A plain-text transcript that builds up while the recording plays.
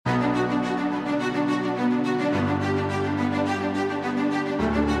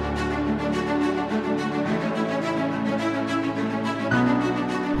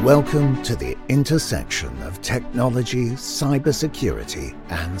Welcome to the intersection of technology, cybersecurity,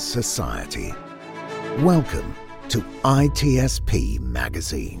 and society. Welcome to ITSP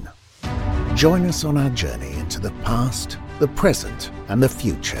Magazine. Join us on our journey into the past, the present, and the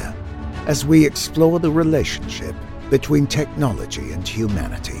future as we explore the relationship between technology and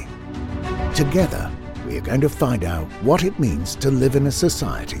humanity. Together, we are going to find out what it means to live in a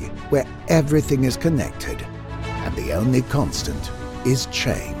society where everything is connected and the only constant is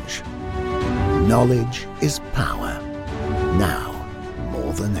change. Knowledge is power, now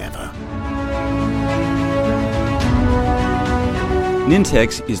more than ever.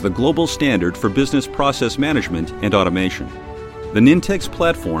 Nintex is the global standard for business process management and automation. The Nintex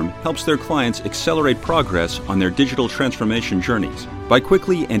platform helps their clients accelerate progress on their digital transformation journeys by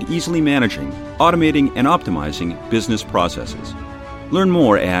quickly and easily managing, automating, and optimizing business processes. Learn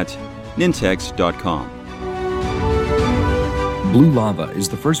more at nintex.com. Blue Lava is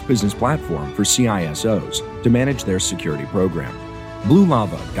the first business platform for CISOs to manage their security program. Blue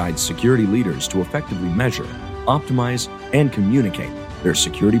Lava guides security leaders to effectively measure, optimize, and communicate their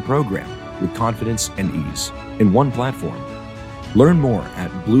security program with confidence and ease in one platform. Learn more at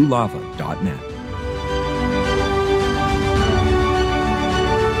bluelava.net.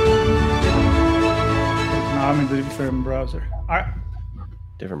 Now I'm in the different browser.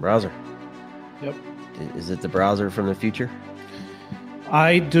 Different browser? Yep. Is it the browser from the future?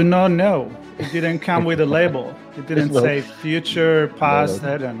 I do not know. It didn't come with a label. It didn't say future, past.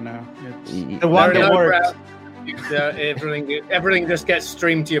 I don't know. It's the one that works. Everything just gets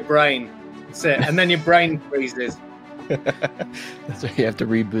streamed to your brain. That's it. And then your brain freezes. That's why you have to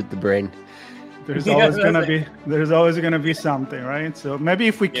reboot the brain. There's always gonna be something, right? So maybe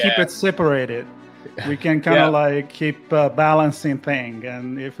if we keep it separated, we can kind of like keep balancing thing.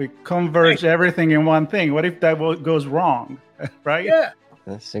 And if we converge everything in one thing, what if that goes wrong, right? Yeah.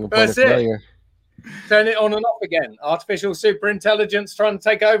 That's single point of failure. Turn it on and off again. Artificial superintelligence trying to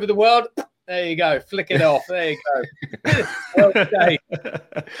take over the world. There you go. Flick it off. There you go. Okay.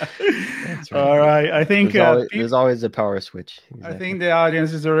 That's right. All right. I think there's always a power switch. Exactly. I think the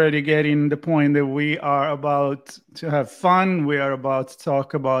audience is already getting the point that we are about to have fun. We are about to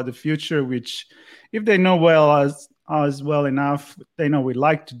talk about the future, which, if they know us well enough, they know we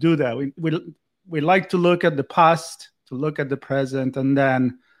like to do that. We like to look at the past, to look at the present, and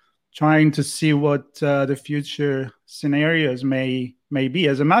then trying to see what the future scenarios may be.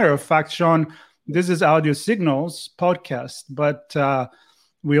 As a matter of fact, Sean, this is Audio Signals podcast, but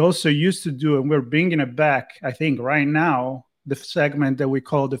we also used to do, and we're bringing it back, I think, right now, the segment that we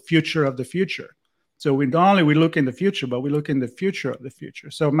call the future of the future. So we not only we look in the future, but we look in the future of the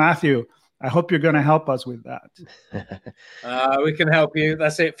future. So Matthew, I hope you're going to help us with that. We can help you.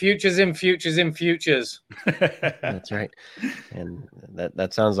 That's it. Futures in futures in futures. That's right. And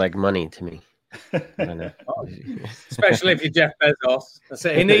that sounds like money to me. I know. Especially if you're Jeff Bezos. That's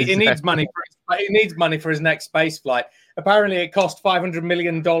it. He needs money for his next space flight. Apparently, it cost $500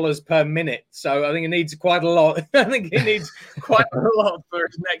 million per minute. So I think it needs quite a lot. I think he needs quite a lot for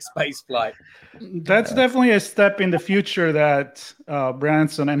his next space flight. That's definitely a step in the future that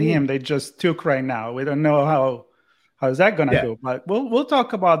Branson and him they just took right now. We don't know how is that going to go, but we'll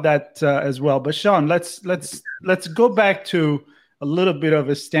talk about that as well. But Sean, let's go back to a little bit of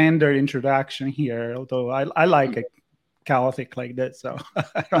a standard introduction here. Although I like a Catholic like this, so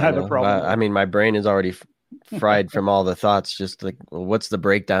I don't have a problem. I mean, my brain is already fried from all the thoughts. Just like, what's the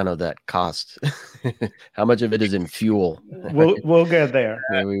breakdown of that cost? How much of it is in fuel? We'll get there.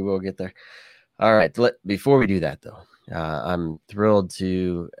 Yeah, we will get there. All right. Before we do that, though, I'm thrilled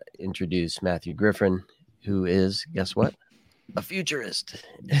to introduce Matthew Griffin, who is, guess what? A futurist.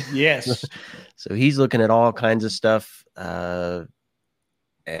 Yes. So he's looking at all kinds of stuff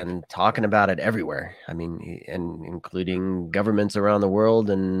and talking about it everywhere. I mean, and including governments around the world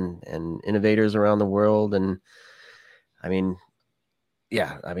and innovators around the world. And I mean,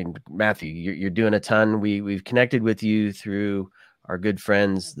 Matthew, you're doing a ton. We've connected with you through our good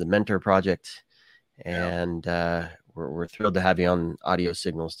friends, the Mentor Project, and we're thrilled to have you on Audio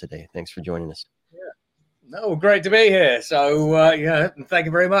Signals today. Thanks for joining us. No, great to be here. So, thank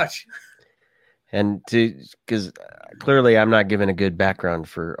you very much. And because clearly I'm not giving a good background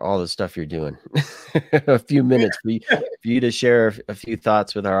for all the stuff you're doing. A few minutes for you to share a few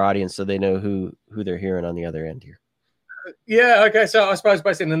thoughts with our audience so they know who they're hearing on the other end here. Yeah, okay. So I suppose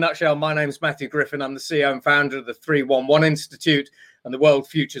basically in a nutshell, my name's Matthew Griffin. I'm the CEO and founder of the 311 Institute and the World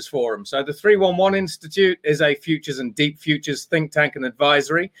Futures Forum. So the 311 Institute is a futures and deep futures think tank and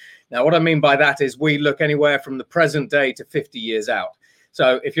advisory. Now, what I mean by that is we look anywhere from the present day to 50 years out.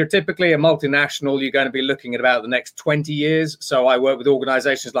 So if you're typically a multinational, you're going to be looking at about the next 20 years. So I work with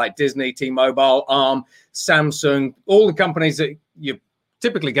organizations like Disney, T-Mobile, Arm, Samsung, all the companies that you're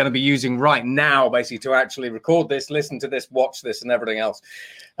typically going to be using right now, basically, to actually record this, listen to this, watch this, and everything else.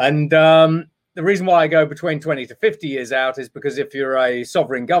 And the reason why I go between 20 to 50 years out is because if you're a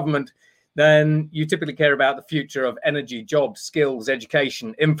sovereign government, then you typically care about the future of energy, jobs, skills,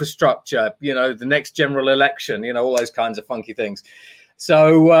 education, infrastructure, the next general election, all those kinds of funky things.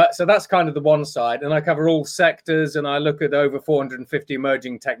 So that's kind of the one side. And I cover all sectors, and I look at over 450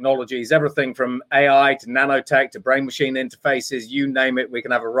 emerging technologies, everything from AI to nanotech to brain-machine interfaces, you name it, we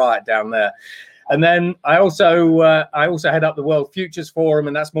can have a riot down there. And then I also head up the World Futures Forum,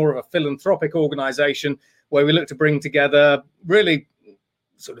 and that's more of a philanthropic organization where we look to bring together really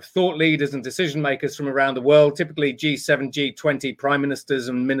sort of thought leaders and decision makers from around the world, typically G7, G20 prime ministers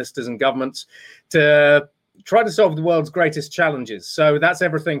and ministers and governments, to try to solve the world's greatest challenges. So that's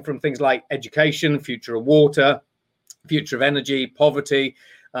everything from things like education, future of water, future of energy, poverty,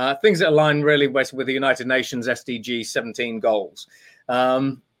 things that align really with the United Nations SDG 17 goals.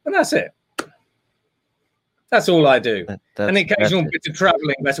 And that's it. That's all I do. An occasional bit of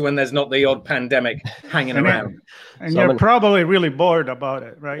traveling, better when there's not the odd pandemic hanging around. And so you're probably really bored about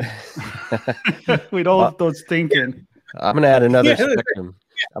it, right? With all of those thinking. I'm going to add another spectrum.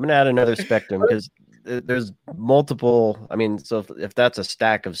 I'm going to add another spectrum because there's multiple. I mean, so if that's a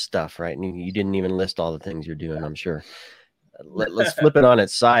stack of stuff, right? And you didn't even list all the things you're doing, I'm sure. Let's flip it on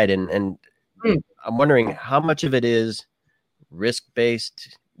its side. And I'm wondering how much of it is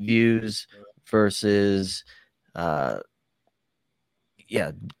risk-based views versus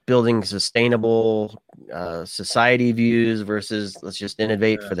building sustainable society views versus let's just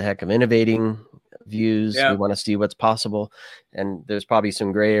innovate for the heck of innovating views. We want to see what's possible, and there's probably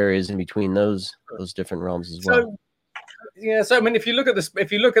some gray areas in between those different realms as well. So I mean, if you look at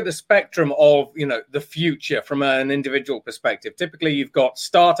the spectrum of the future from an individual perspective, typically you've got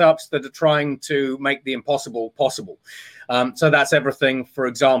startups that are trying to make the impossible possible. So that's everything, for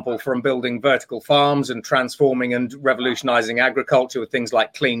example, from building vertical farms and transforming and revolutionizing agriculture with things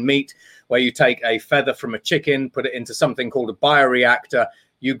like clean meat, where you take a feather from a chicken, put it into something called a bioreactor.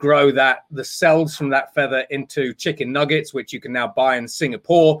 You grow the cells from that feather into chicken nuggets, which you can now buy in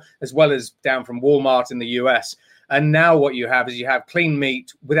Singapore, as well as down from Walmart in the US. And now what you have is clean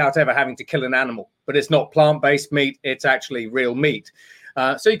meat without ever having to kill an animal. But it's not plant-based meat, it's actually real meat.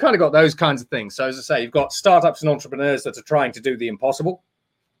 So you kind of got those kinds of things. So as I say, you've got startups and entrepreneurs that are trying to do the impossible.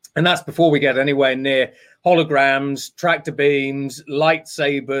 And that's before we get anywhere near holograms, tractor beams,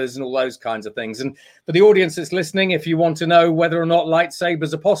 lightsabers, and all those kinds of things. And for the audience that's listening, if you want to know whether or not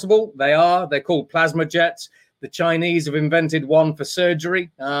lightsabers are possible, they are. They're called plasma jets. The Chinese have invented one for surgery.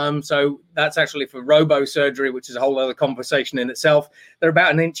 So that's actually for robo-surgery, which is a whole other conversation in itself. They're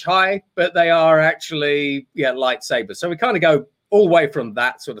about an inch high, but they are actually, lightsabers. So we kind of go all the way from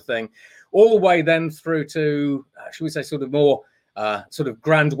that sort of thing, all the way then through to, should we say, sort of more sort of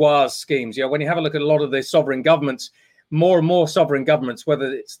grandiose schemes. When you have a look at a lot of the sovereign governments, more and more sovereign governments,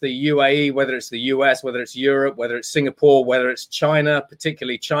 whether it's the UAE, whether it's the US, whether it's Europe, whether it's Singapore, whether it's China,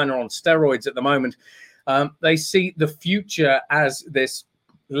 particularly China on steroids at the moment, they see the future as this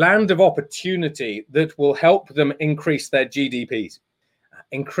land of opportunity that will help them increase their GDPs,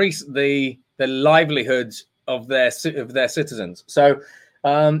 increase the livelihoods of their citizens. So,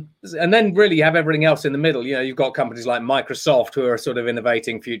 and then really you have everything else in the middle. You've got companies like Microsoft who are sort of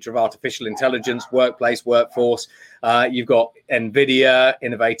innovating future of artificial intelligence, workplace, workforce. You've got NVIDIA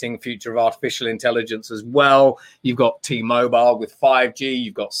innovating future of artificial intelligence as well. You've got T-Mobile with 5G.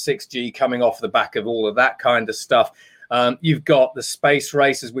 You've got 6G coming off the back of all of that kind of stuff. You've got the space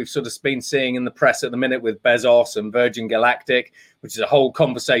race, as we've sort of been seeing in the press at the minute with Bezos and Virgin Galactic, which is a whole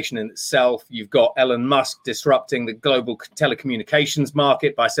conversation in itself. You've got Elon Musk disrupting the global telecommunications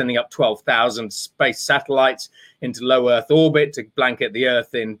market by sending up 12,000 space satellites into low Earth orbit to blanket the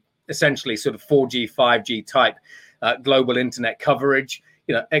Earth in essentially sort of 4G, 5G type global internet coverage,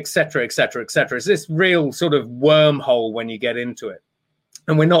 et cetera, et cetera, et cetera. It's this real sort of wormhole when you get into it.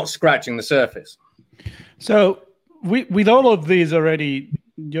 And we're not scratching the surface. So with all of these already,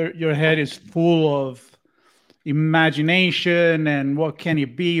 your head is full of imagination and what can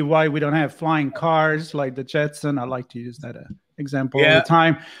it be, why we don't have flying cars like the Jetson. I like to use that example all the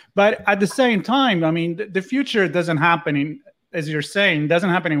time. But at the same time, I mean, the future doesn't happen as you're saying,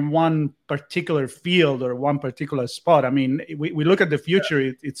 doesn't happen in one particular field or one particular spot. I mean, we look at the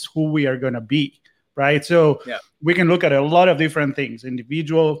future, it's who we are going to be, right? So we can look at a lot of different things,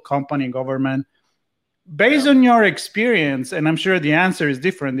 individual, company, government. Based on your experience, and I'm sure the answer is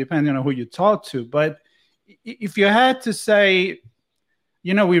different depending on who you talk to, but if you had to say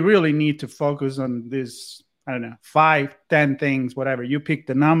we really need to focus on this, I don't know, 5, 10 things, whatever. You pick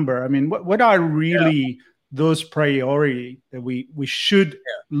the number. I mean, what are really those priority that we should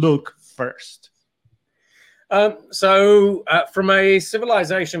look first? So from a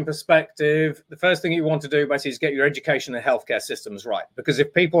civilization perspective, the first thing you want to do basically is get your education and healthcare systems right. Because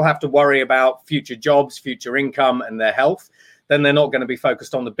if people have to worry about future jobs, future income, and their health, then they're not going to be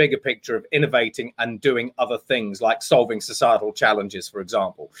focused on the bigger picture of innovating and doing other things like solving societal challenges, for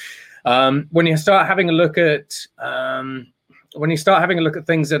example. When you start having a look at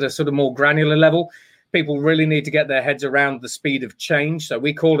things at a sort of more granular level, people really need to get their heads around the speed of change. So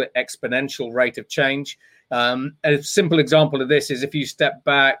we call it exponential rate of change. A simple example of this is if you step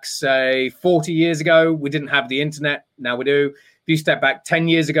back, say, 40 years ago, we didn't have the internet. Now we do. If you step back 10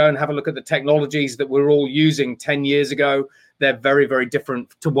 years ago and have a look at the technologies that we're all using 10 years ago, they're very, very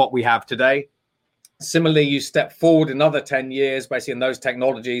different to what we have today. Similarly, you step forward another 10 years, basically, and those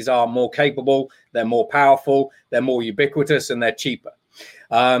technologies are more capable, they're more powerful, they're more ubiquitous, and they're cheaper.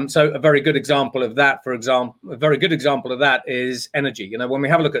 So a very good example of that, is energy. When we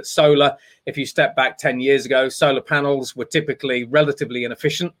have a look at solar, if you step back 10 years ago, solar panels were typically relatively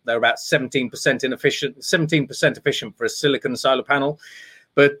inefficient. They're about 17% efficient for a silicon solar panel.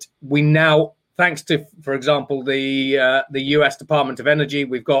 But we now, thanks to, for example, the US Department of Energy,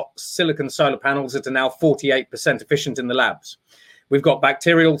 we've got silicon solar panels that are now 48% efficient in the labs. We've got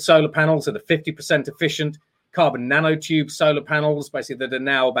bacterial solar panels that are 50% efficient. Carbon nanotube solar panels, basically, that are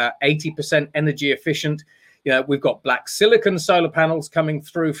now about 80% energy efficient. We've got black silicon solar panels coming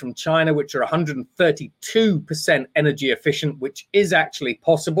through from China, which are 132% energy efficient, which is actually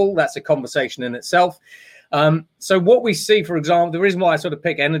possible. That's a conversation in itself. So what we see, for example, the reason why I sort of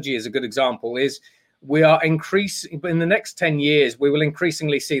pick energy as a good example is we are increasing, in the next 10 years, we will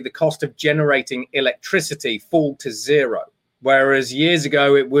increasingly see the cost of generating electricity fall to zero. Whereas years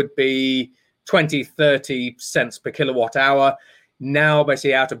ago, it would be 20-30 cents per kilowatt hour. Now,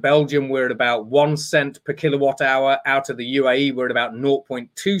 basically, out of Belgium, we're at about 1 cent per kilowatt hour. Out of the UAE, we're at about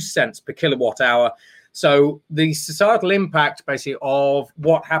 0.2 cents per kilowatt hour. So the societal impact, basically, of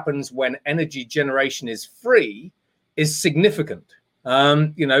what happens when energy generation is free is significant.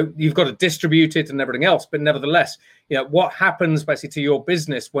 You've got to distribute it and everything else, but nevertheless, what happens basically to your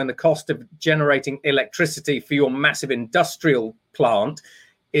business when the cost of generating electricity for your massive industrial plant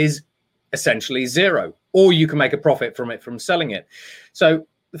is essentially zero, or you can make a profit from it from selling it. So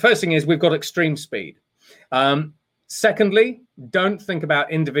the first thing is we've got extreme speed. Secondly, don't think about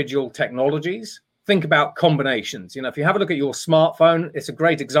individual technologies. Think about combinations. If you have a look at your smartphone, it's a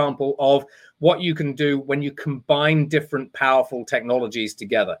great example of what you can do when you combine different powerful technologies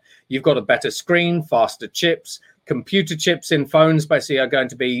together. You've got a better screen, faster chips. Computer chips in phones basically are going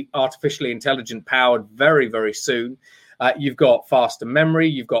to be artificially intelligent powered very, very soon. You've got faster memory,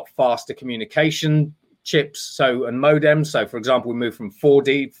 you've got faster communication chips, and modems. So, for example, we moved from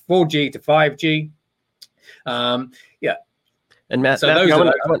 4G to 5G. And Matt, so Matthew, I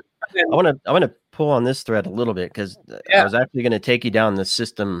want to pull on this thread a little bit because I was actually going to take you down the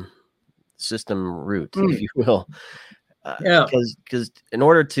system route, if you will. Because in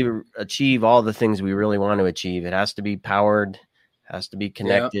order to achieve all the things we really want to achieve, it has to be powered, has to be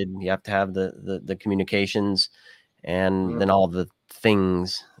connected. You have to have the communications. And then all the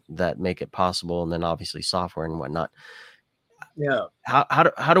things that make it possible, and then obviously software and whatnot. Yeah.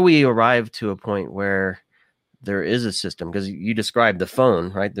 How do we arrive to a point where there is a system? Because you described the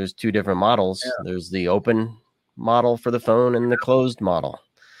phone, right? There's two different models. Yeah. There's the open model for the phone and the closed model.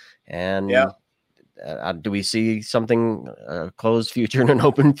 And do we see something closed future and an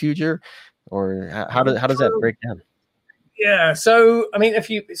open future, or how does that break down? Yeah, so I mean, if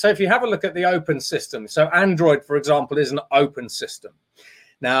you have a look at the open system, so Android, for example, is an open system.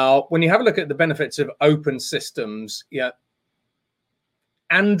 Now, when you have a look at the benefits of open systems,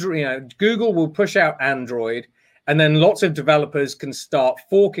 Google will push out Android, and then lots of developers can start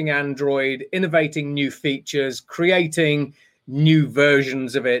forking Android, innovating new features, creating new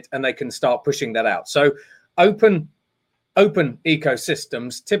versions of it, and they can start pushing that out. So open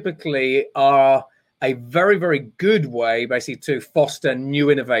ecosystems typically are a very, very good way, basically, to foster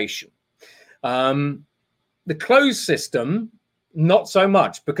new innovation. The closed system, not so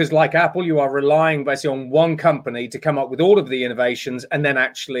much, because like Apple, you are relying basically on one company to come up with all of the innovations and then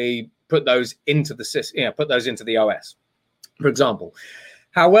actually put those into the system, put those into the OS, for example.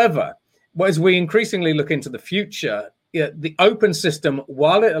 However, as we increasingly look into the future, the open system,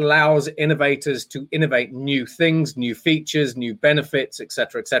 while it allows innovators to innovate new things, new features, new benefits, et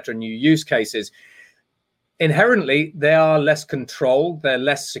cetera, new use cases, inherently, they are less controlled, they're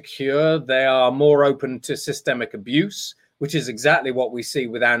less secure, they are more open to systemic abuse, which is exactly what we see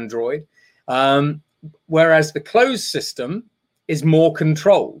with Android. Whereas the closed system is more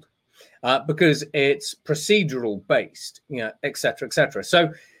controlled because it's procedural based, et cetera, et cetera.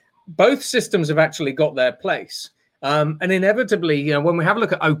 So both systems have actually got their place. And inevitably, when we have a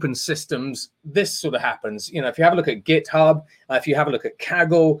look at open systems, this sort of happens. If you have a look at GitHub, if you have a look at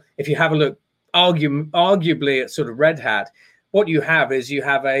Kaggle, if you have a look arguably at sort of Red Hat, what you have is you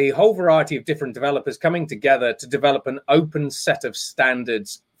have a whole variety of different developers coming together to develop an open set of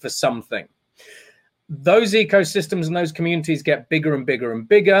standards for something. Those ecosystems and those communities get bigger and bigger and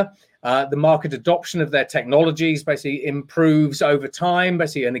bigger. The market adoption of their technologies basically improves over time,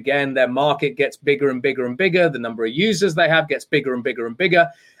 basically, and again, their market gets bigger and bigger and bigger. The number of users they have gets bigger and bigger and bigger.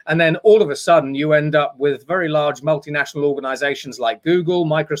 And then all of a sudden, you end up with very large multinational organizations like Google,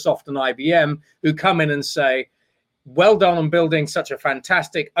 Microsoft, and IBM who come in and say, well done on building such a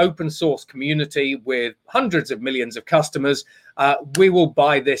fantastic open source community with hundreds of millions of customers. We will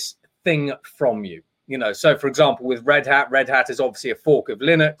buy this thing from you. So for example, with Red Hat is obviously a fork of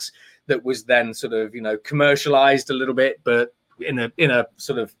Linux that was then sort of, commercialized a little bit, but using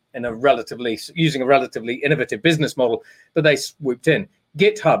a relatively innovative business model, but they swooped in.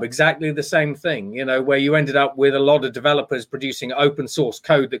 GitHub, exactly the same thing, where you ended up with a lot of developers producing open source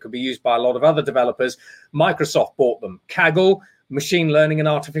code that could be used by a lot of other developers. Microsoft bought them. Kaggle, machine learning and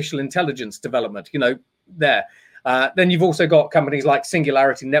artificial intelligence development, there. Then you've also got companies like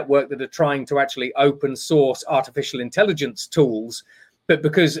Singularity Network that are trying to actually open source artificial intelligence tools, but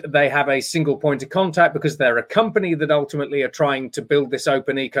because they have a single point of contact, because they're a company that ultimately are trying to build this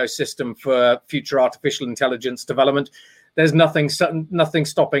open ecosystem for future artificial intelligence development, there's nothing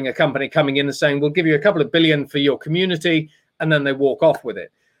stopping a company coming in and saying, we'll give you a couple of billion for your community, and then they walk off with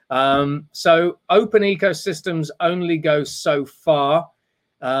it. So open ecosystems only go so far.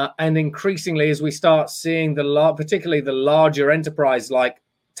 And increasingly, as we start seeing particularly the larger enterprise like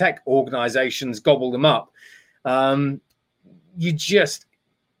tech organizations gobble them up, they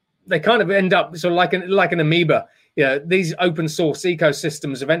kind of end up sort of like an amoeba. These open source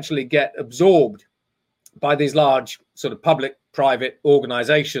ecosystems eventually get absorbed by these large sort of public-private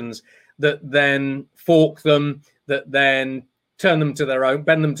organizations that then fork them, that then turn them to their own,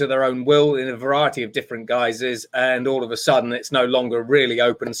 bend them to their own will in a variety of different guises, and all of a sudden it's no longer really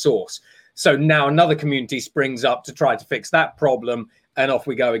open source. So now another community springs up to try to fix that problem, and off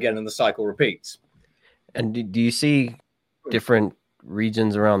we go again, and the cycle repeats. And do you see different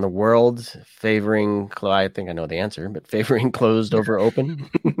regions around the world favoring, I think I know the answer, but favoring closed over open?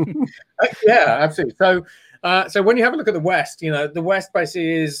 Yeah, absolutely. So when you have a look at the West, the West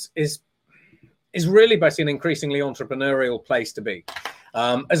basically is really basically an increasingly entrepreneurial place to be.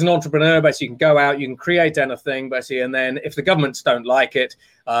 As an entrepreneur, basically, you can go out, you can create anything, basically, and then if the governments don't like it,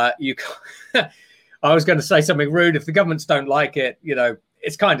 I was going to say something rude. If the governments don't like it,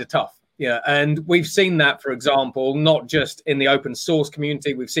 it's kind of tough. And we've seen that, for example, not just in the open source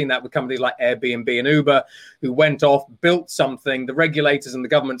community. We've seen that with companies like Airbnb and Uber, who went off, built something. The regulators and the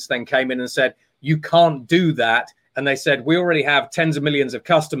governments then came in and said, you can't do that. And they said, we already have tens of millions of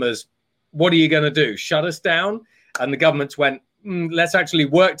customers. What are you going to do? Shut us down? And the governments went, let's actually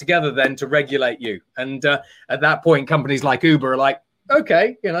work together then to regulate you. And at that point, companies like Uber are like,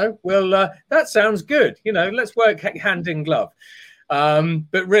 okay, that sounds good. Let's work hand in glove.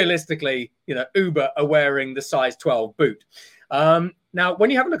 But realistically, Uber are wearing the size 12 boot. Now,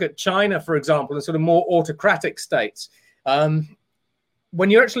 when you have a look at China, for example, and sort of more autocratic states, when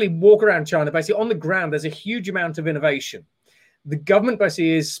you actually walk around China, basically on the ground, there's a huge amount of innovation. The government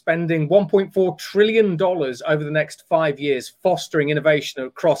basically is spending $1.4 trillion over the next 5 years fostering innovation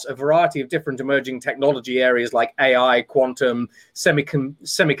across a variety of different emerging technology areas like AI, quantum,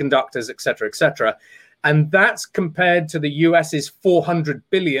 semiconductors, et cetera, et cetera. And that's compared to the US's 400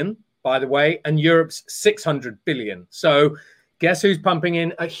 billion, by the way, and Europe's 600 billion. So guess who's pumping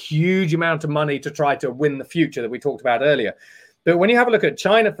in a huge amount of money to try to win the future that we talked about earlier? But when you have a look at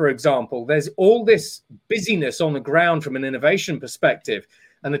China, for example, there's all this busyness on the ground from an innovation perspective.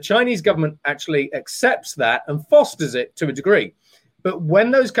 And the Chinese government actually accepts that and fosters it to a degree. But when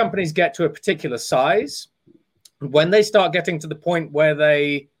those companies get to a particular size, when they start getting to the point where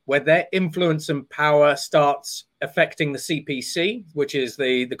their influence and power starts affecting the CPC, which is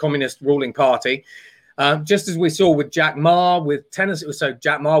the communist ruling party, just as we saw with Jack Ma, with Tencent, so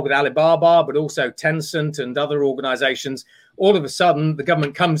Jack Ma with Alibaba, but also Tencent and other organizations, all of a sudden the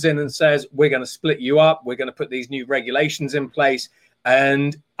government comes in and says, we're going to split you up. We're going to put these new regulations in place.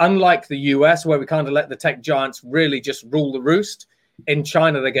 And unlike the US, where we kind of let the tech giants really just rule the roost, in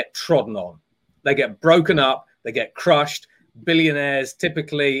China, they get trodden on. They get broken up. They get crushed. Billionaires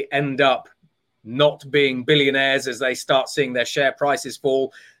typically end up not being billionaires as they start seeing their share prices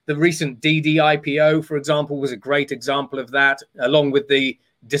fall. The recent DD IPO, for example, was a great example of that, along with the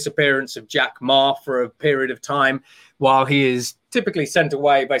disappearance of Jack Ma for a period of time, while he is typically sent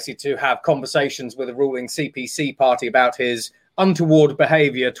away basically to have conversations with the ruling CPC party about his untoward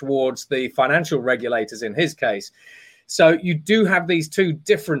behavior towards the financial regulators in his case. So you do have these two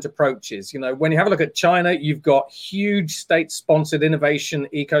different approaches. You know, when you have a look at China, you've got huge state-sponsored innovation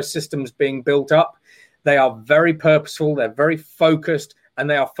ecosystems being built up. They are very purposeful, they're very focused, and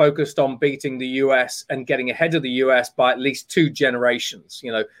they are focused on beating the US and getting ahead of the US by at least 2 generations.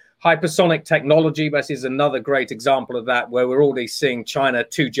 You know, hypersonic technology basically is another great example of that, where we're already seeing China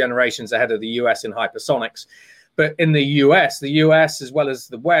 2 generations ahead of the US in hypersonics. But in the US as well as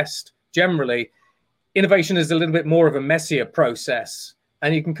the West generally, innovation is a little bit more of a messier process.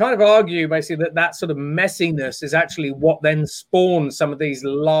 And you can kind of argue basically that sort of messiness is actually what then spawns some of these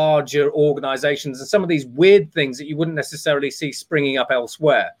larger organizations and some of these weird things that you wouldn't necessarily see springing up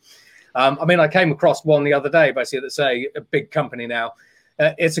elsewhere. I mean, I came across one the other day, basically, that's a big company now.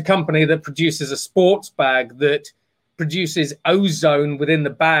 It's a company that produces a sports bag that produces ozone within the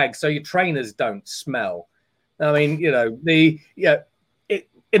bag so your trainers don't smell. I mean, you know,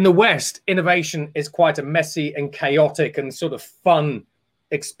 in the West, innovation is quite a messy and chaotic and sort of fun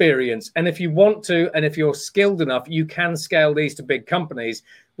experience. And if you want to, and if you're skilled enough, you can scale these to big companies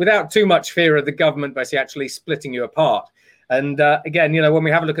without too much fear of the government basically actually splitting you apart. And again, you know, when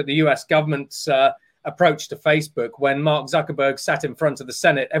we have a look at the US government's approach to Facebook, when Mark Zuckerberg sat in front of the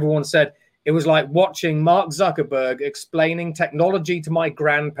Senate, everyone said it was like watching Mark Zuckerberg explaining technology to my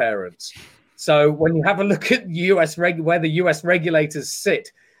grandparents. So when you have a look at where the US regulators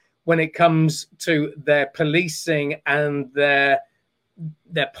sit when it comes to their policing and their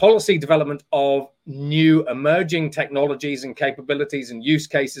policy development of new emerging technologies and capabilities and use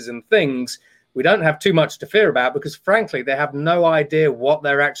cases and things, we don't have too much to fear about, because frankly, they have no idea what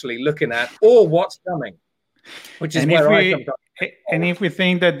they're actually looking at or what's coming, which is and if we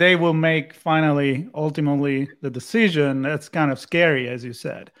think that they will make ultimately the decision, that's kind of scary, as you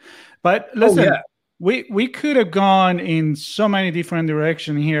said. But listen, we could have gone in so many different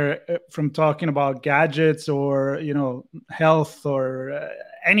directions here, from talking about gadgets or, you know, health or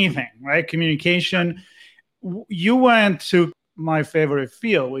anything, right? Communication. You went to my favorite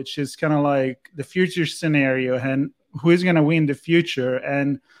field, which is kind of like the future scenario and who is going to win the future.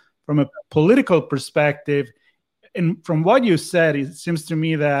 And from a political perspective, and from what you said, it seems to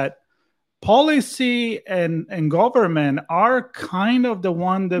me that policy and government are kind of the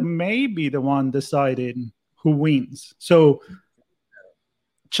one that may be the one deciding who wins. So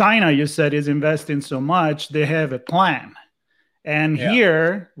China, you said, is investing so much, they have a plan. And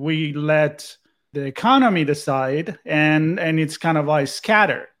here we let the economy decide, and it's kind of like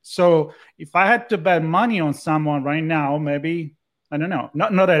scattered. So if I had to bet money on someone right now, maybe, I don't know,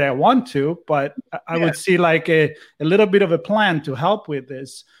 not that I want to, but I would see like a little bit of a plan to help with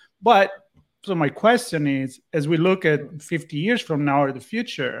this. But so my question is, as we look at 50 years from now or the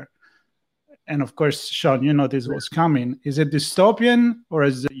future, and of course, Sean, you know this was coming, is it dystopian or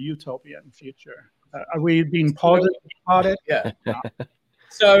is it utopian future? Are we being positive about it? Yeah.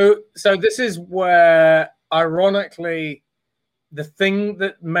 So this is where, ironically, the thing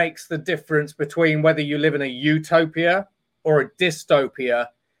that makes the difference between whether you live in a utopia or a dystopia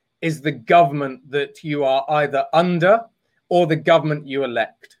is the government that you are either under or the government you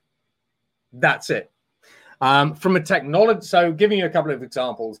elect. That's it. From a technology, so giving you a couple of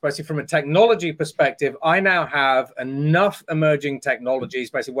examples, basically from a technology perspective, I now have enough emerging technologies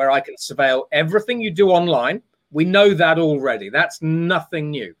basically where I can surveil everything you do online. We know that already. That's nothing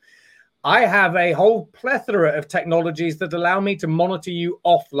new. I have a whole plethora of technologies that allow me to monitor you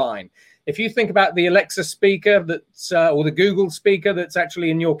offline. If you think about the Alexa speaker that's or the Google speaker that's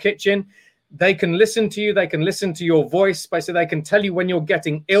actually in your kitchen, they can listen to you. They can listen to your voice. Basically, they can tell you when you're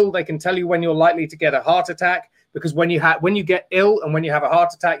getting ill. They can tell you when you're likely to get a heart attack, because when you get ill and when you have a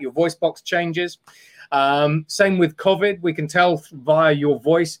heart attack, your voice box changes. Same with COVID. We can tell via your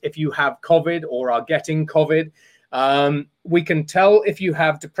voice if you have COVID or are getting COVID. We can tell if you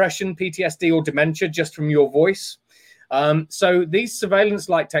have depression, PTSD, or dementia just from your voice. So these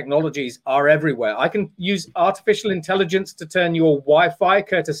surveillance-like technologies are everywhere. I can use artificial intelligence to turn your Wi-Fi,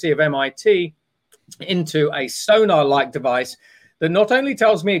 courtesy of MIT, into a sonar-like device that not only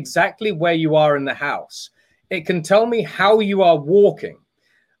tells me exactly where you are in the house, it can tell me how you are walking.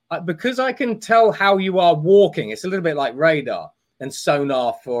 Because I can tell how you are walking, it's a little bit like radar and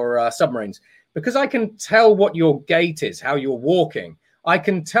sonar for submarines. Because I can tell what your gait is, how you're walking, I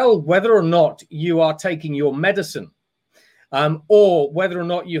can tell whether or not you are taking your medicine. or whether or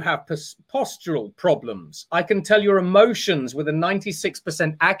not you have postural problems. I can tell your emotions with a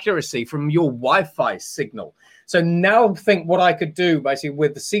 96% accuracy from your Wi-Fi signal. So now think what I could do basically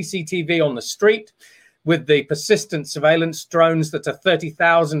with the CCTV on the street, with the persistent surveillance drones that are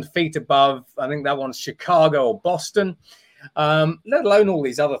 30,000 feet above, I think that one's Chicago or Boston, let alone all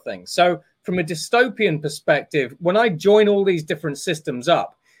these other things. So from a dystopian perspective, when I join all these different systems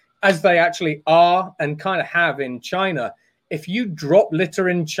up, as they actually are and kind of have in China, if you drop litter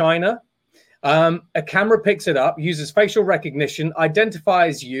in China, a camera picks it up, uses facial recognition,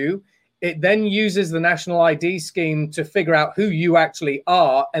 identifies you. It then uses the national ID scheme to figure out who you actually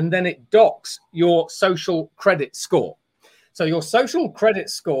are, and then it docks your social credit score. So your social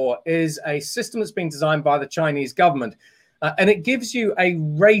credit score is a system that's been designed by the Chinese government, and it gives you a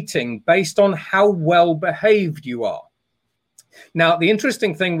rating based on how well behaved you are. Now, the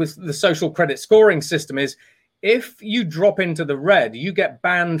interesting thing with the social credit scoring system is if you drop into the red, you get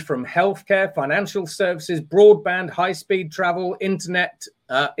banned from healthcare, financial services, broadband, high-speed travel, internet,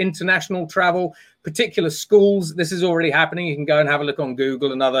 international travel, particular schools. This is already happening. You can go and have a look on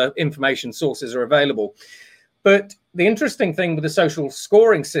Google, and other information sources are available. But the interesting thing with the social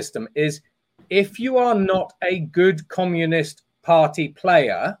scoring system is if you are not a good Communist Party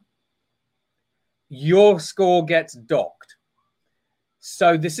player, your score gets docked.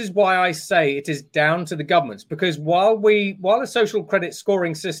 So this is why I say it is down to the governments, because while a social credit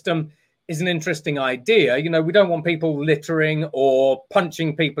scoring system is an interesting idea, you know, we don't want people littering or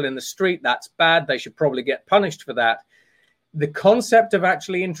punching people in the street. That's bad. They should probably get punished for that. The concept of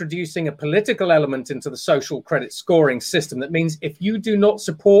actually introducing a political element into the social credit scoring system, that means if you do not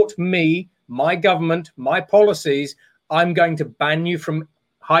support me, my government, my policies, I'm going to ban you from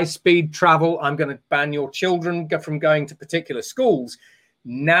high-speed travel. I'm going to ban your children from going to particular schools.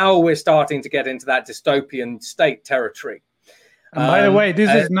 Now we're starting to get into that dystopian state territory. And by the way, this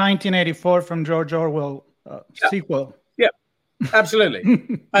is 1984 from George Orwell sequel. Yeah, absolutely.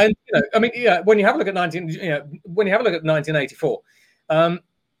 And you know, I mean, yeah, when you have a look at 1984,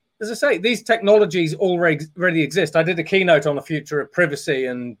 as I say, these technologies already exist. I did a keynote on the future of privacy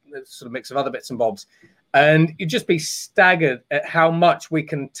and a sort of mix of other bits and bobs. And you'd just be staggered at how much we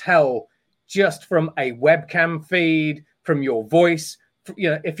can tell just from a webcam feed, from your voice.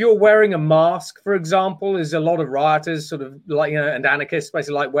 You know, if you're wearing a mask, for example, there's a lot of rioters sort of like, you know, and anarchists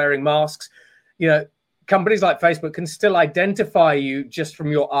basically like wearing masks. You know, companies like Facebook can still identify you just from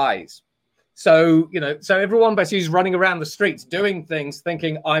your eyes. So, you know, so everyone basically is running around the streets doing things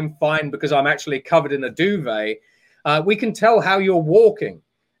thinking I'm fine because I'm actually covered in a duvet. We can tell how you're walking.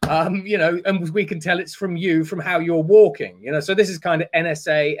 You know, and we can tell it's from you from how you're walking, you know, so this is kind of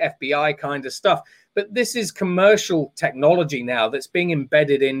NSA, FBI kind of stuff. But this is commercial technology now that's being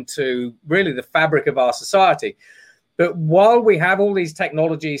embedded into really the fabric of our society. But while we have all these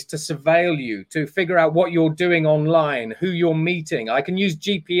technologies to surveil you, to figure out what you're doing online, who you're meeting, I can use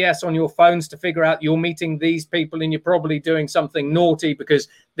GPS on your phones to figure out you're meeting these people and you're probably doing something naughty because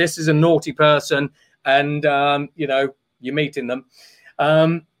this is a naughty person and, you know, you're meeting them.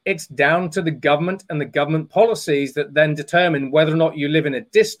 It's down to the government and the government policies that then determine whether or not you live in a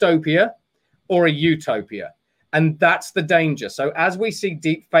dystopia or a utopia. And that's the danger. So as we see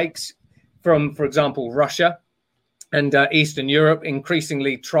deep fakes from, for example, Russia and Eastern Europe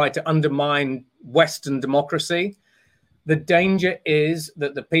increasingly try to undermine Western democracy, the danger is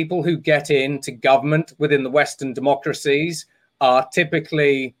that the people who get into government within the Western democracies are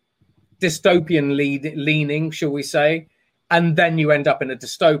typically dystopian leaning, shall we say, and then you end up in a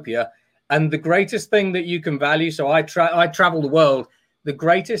dystopia. And the greatest thing that you can value, so I travel the world, the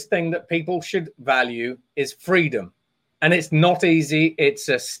greatest thing that people should value is freedom. And it's not easy. It's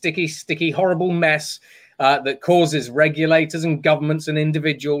a sticky, horrible mess that causes regulators and governments and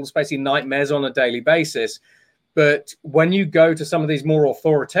individuals basically nightmares on a daily basis. But when you go to some of these more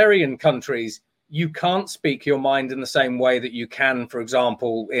authoritarian countries, you can't speak your mind in the same way that you can, for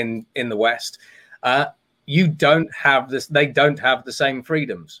example, in the West. You don't have this, they don't have the same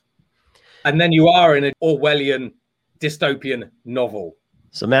freedoms. And then you are in an Orwellian dystopian novel.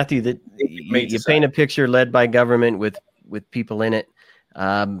 So Matthew, you paint a picture led by government with people in it.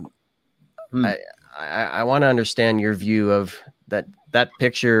 I want to understand your view of that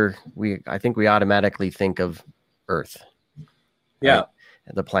picture. I think we automatically think of Earth. Yeah. Right?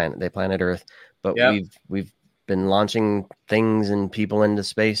 The planet Earth. But we've been launching things and people into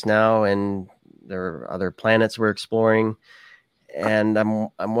space now, and there are other planets we're exploring, and I'm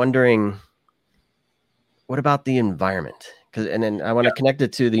wondering, what about the environment? And then I want to connect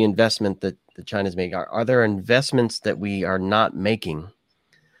it to the investment that China's making. Are there investments that we are not making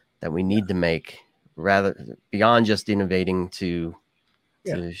that we need to make rather beyond just innovating to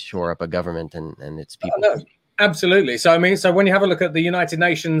shore up a government and its people. No, absolutely. So when you have a look at the United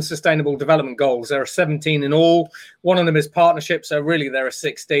Nations Sustainable Development Goals, there are 17 in all. One of them is partnership, so really there are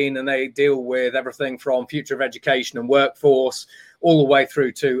 16, and they deal with everything from future of education and workforce all the way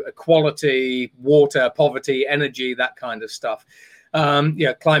through to equality, water, poverty, energy, that kind of stuff.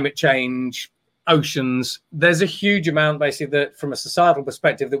 Climate change, oceans. There's a huge amount basically that from a societal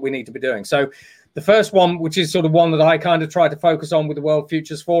perspective that we need to be doing. So the first one, which is sort of one that I kind of try to focus on with the World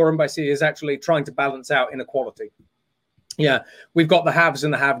Futures Forum, basically is actually trying to balance out inequality. Yeah, we've got the haves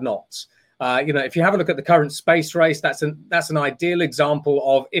and the have-nots. If you have a look at the current space race, that's an ideal example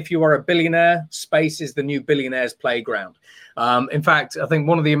of, if you are a billionaire, space is the new billionaire's playground. In fact, I think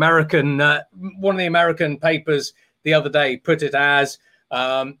one of the American papers the other day put it as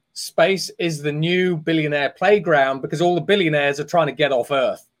space is the new billionaire playground because all the billionaires are trying to get off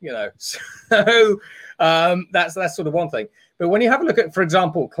Earth. So that's sort of one thing. But when you have a look at, for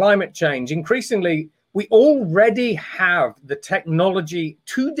example, climate change, increasingly we already have the technology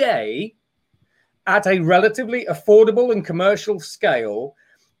today at a relatively affordable and commercial scale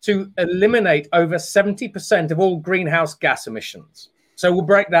to eliminate over 70% of all greenhouse gas emissions. So we'll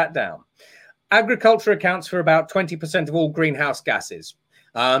break that down. Agriculture accounts for about 20% of all greenhouse gases.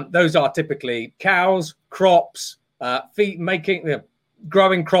 Those are typically cows, crops,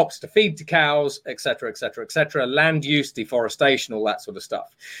 growing crops to feed to cows, etc., land use, deforestation, all that sort of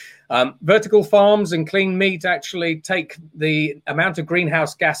stuff. Vertical farms and clean meat actually take the amount of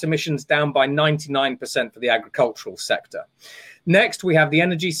greenhouse gas emissions down by 99% for the agricultural sector. Next, we have the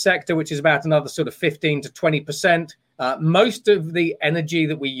energy sector, which is about another sort of 15 to 20%. Most of the energy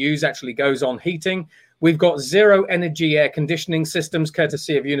that we use actually goes on heating. We've got zero energy air conditioning systems,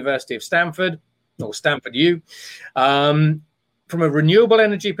 courtesy of University of Stanford, or Stanford U. From a renewable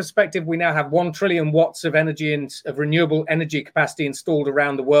energy perspective, we now have 1 trillion watts of energy of renewable energy capacity installed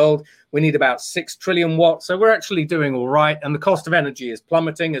around the world. We need about 6 trillion watts. So we're actually doing all right. And the cost of energy is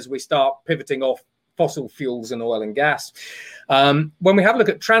plummeting as we start pivoting off fossil fuels and oil and gas. When we have a look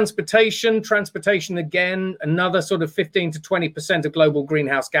at transportation, again, another sort of 15 to 20% of global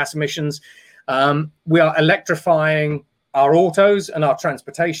greenhouse gas emissions. We are electrifying our autos and our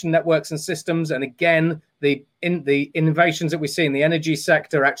transportation networks and systems. And again, the innovations that we see in the energy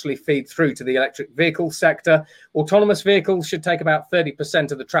sector actually feed through to the electric vehicle sector. Autonomous vehicles should take about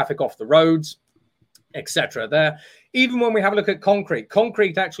 30% of the traffic off the roads, etc. there. Even when we have a look at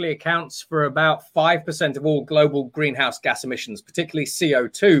concrete actually accounts for about 5% of all global greenhouse gas emissions, particularly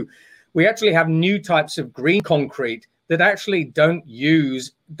CO2. We actually have new types of green concrete that actually don't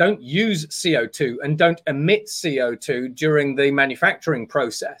use CO2 and don't emit CO2 during the manufacturing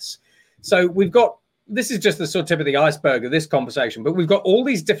process. So this is just the sort of tip of the iceberg of this conversation, but we've got all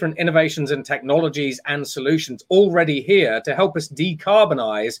these different innovations and technologies and solutions already here to help us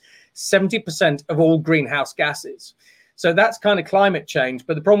decarbonize 70% of all greenhouse gases. So that's kind of climate change.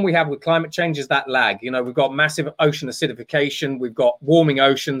 But the problem we have with climate change is that lag. We've got massive ocean acidification. We've got warming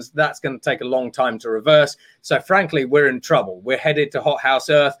oceans. That's going to take a long time to reverse. So frankly, we're in trouble. We're headed to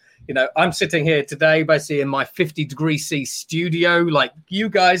hothouse Earth. I'm sitting here today basically in my 50°C studio like you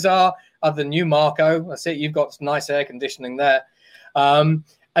guys are, other than you, Marco. I see you've got some nice air conditioning there. And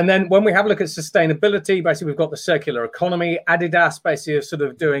then when we have a look at sustainability, basically we've got the circular economy. Adidas basically are sort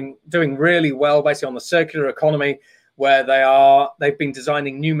of doing really well basically on the circular economy, where they've been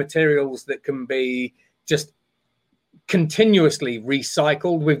designing new materials that can be just continuously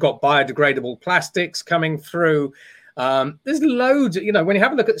recycled. We've got biodegradable plastics coming through. There's loads, when you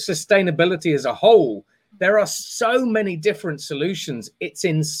have a look at sustainability as a whole, there are so many different solutions. It's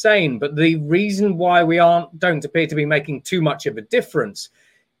insane. But the reason why we don't appear to be making too much of a difference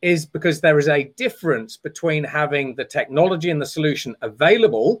is because there is a difference between having the technology and the solution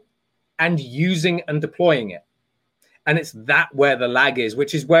available and using and deploying it. And it's that where the lag is,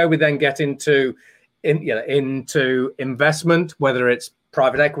 which is where we then get into investment, whether it's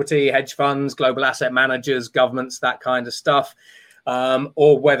private equity, hedge funds, global asset managers, governments, that kind of stuff,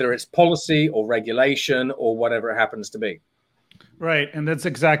 or whether it's policy or regulation or whatever it happens to be. Right. And that's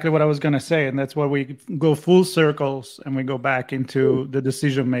exactly what I was going to say. And that's where we go full circles and we go back into the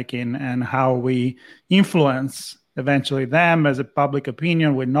decision making and how we influence eventually them as a public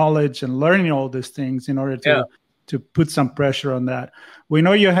opinion with knowledge and learning all these things in order to put some pressure on that. We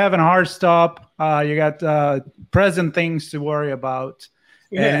know you're having a hard stop. You got present things to worry about.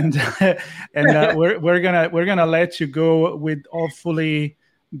 Yeah. And we're gonna let you go with hopefully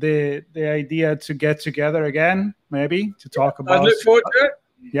the idea to get together again, maybe to talk about. I look forward to it.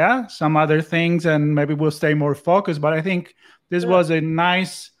 Yeah, some other things, and maybe we'll stay more focused. But I think this was a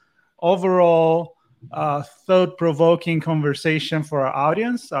nice overall thought-provoking conversation for our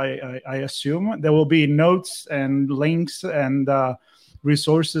audience. I assume there will be notes and links and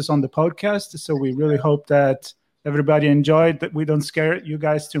resources on the podcast. So we really hope that everybody enjoyed, that we don't scare you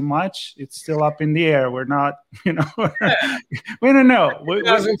guys too much. It's still up in the air. We're not, we don't know.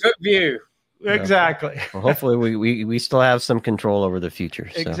 1,000-foot view. Exactly. Well, hopefully we still have some control over the future.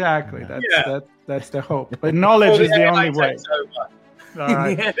 So. Exactly. That's the hope. But knowledge is the only way. All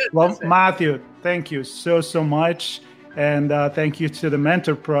right. Well, Matthew, thank you so much. And thank you to the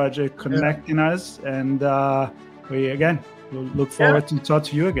Mentor Project connecting us. And we'll look forward to talk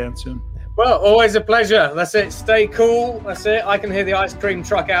to you again soon. Well, always a pleasure. That's it. Stay cool. That's it. I can hear the ice cream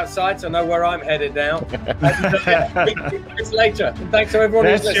truck outside, so I know where I'm headed now. It's later. And thanks to everyone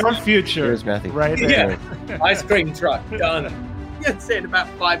who's listening. That's your future. Cheers, Matthew. Right there. Yeah. Ice cream truck. Done. That's it in about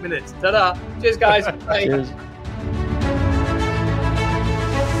 5 minutes. Ta-da. Cheers, guys. Bye. Cheers.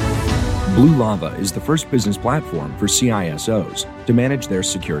 Blue Lava is the first business platform for CISOs to manage their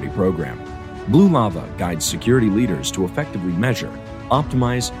security program. Blue Lava guides security leaders to effectively measure,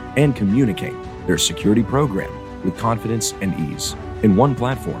 optimize, and communicate their security program with confidence and ease in one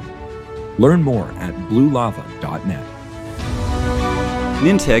platform. Learn more at bluelava.net.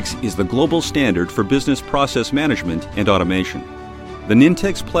 Nintex is the global standard for business process management and automation. The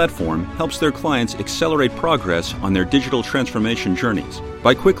Nintex platform helps their clients accelerate progress on their digital transformation journeys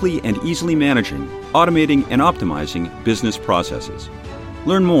by quickly and easily managing, automating, and optimizing business processes.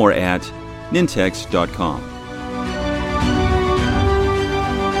 Learn more at nintex.com.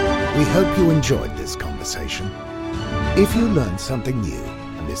 We hope you enjoyed this conversation. If you learned something new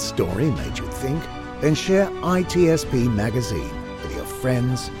and this story made you think, then share ITSP Magazine with your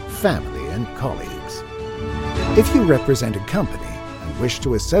friends, family, and colleagues. If you represent a company and wish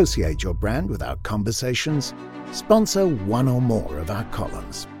to associate your brand with our conversations, sponsor one or more of our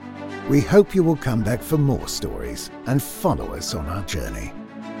columns. We hope you will come back for more stories and follow us on our journey.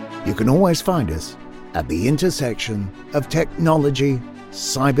 You can always find us at the intersection of technology,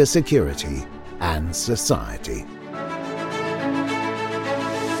 cybersecurity, and society.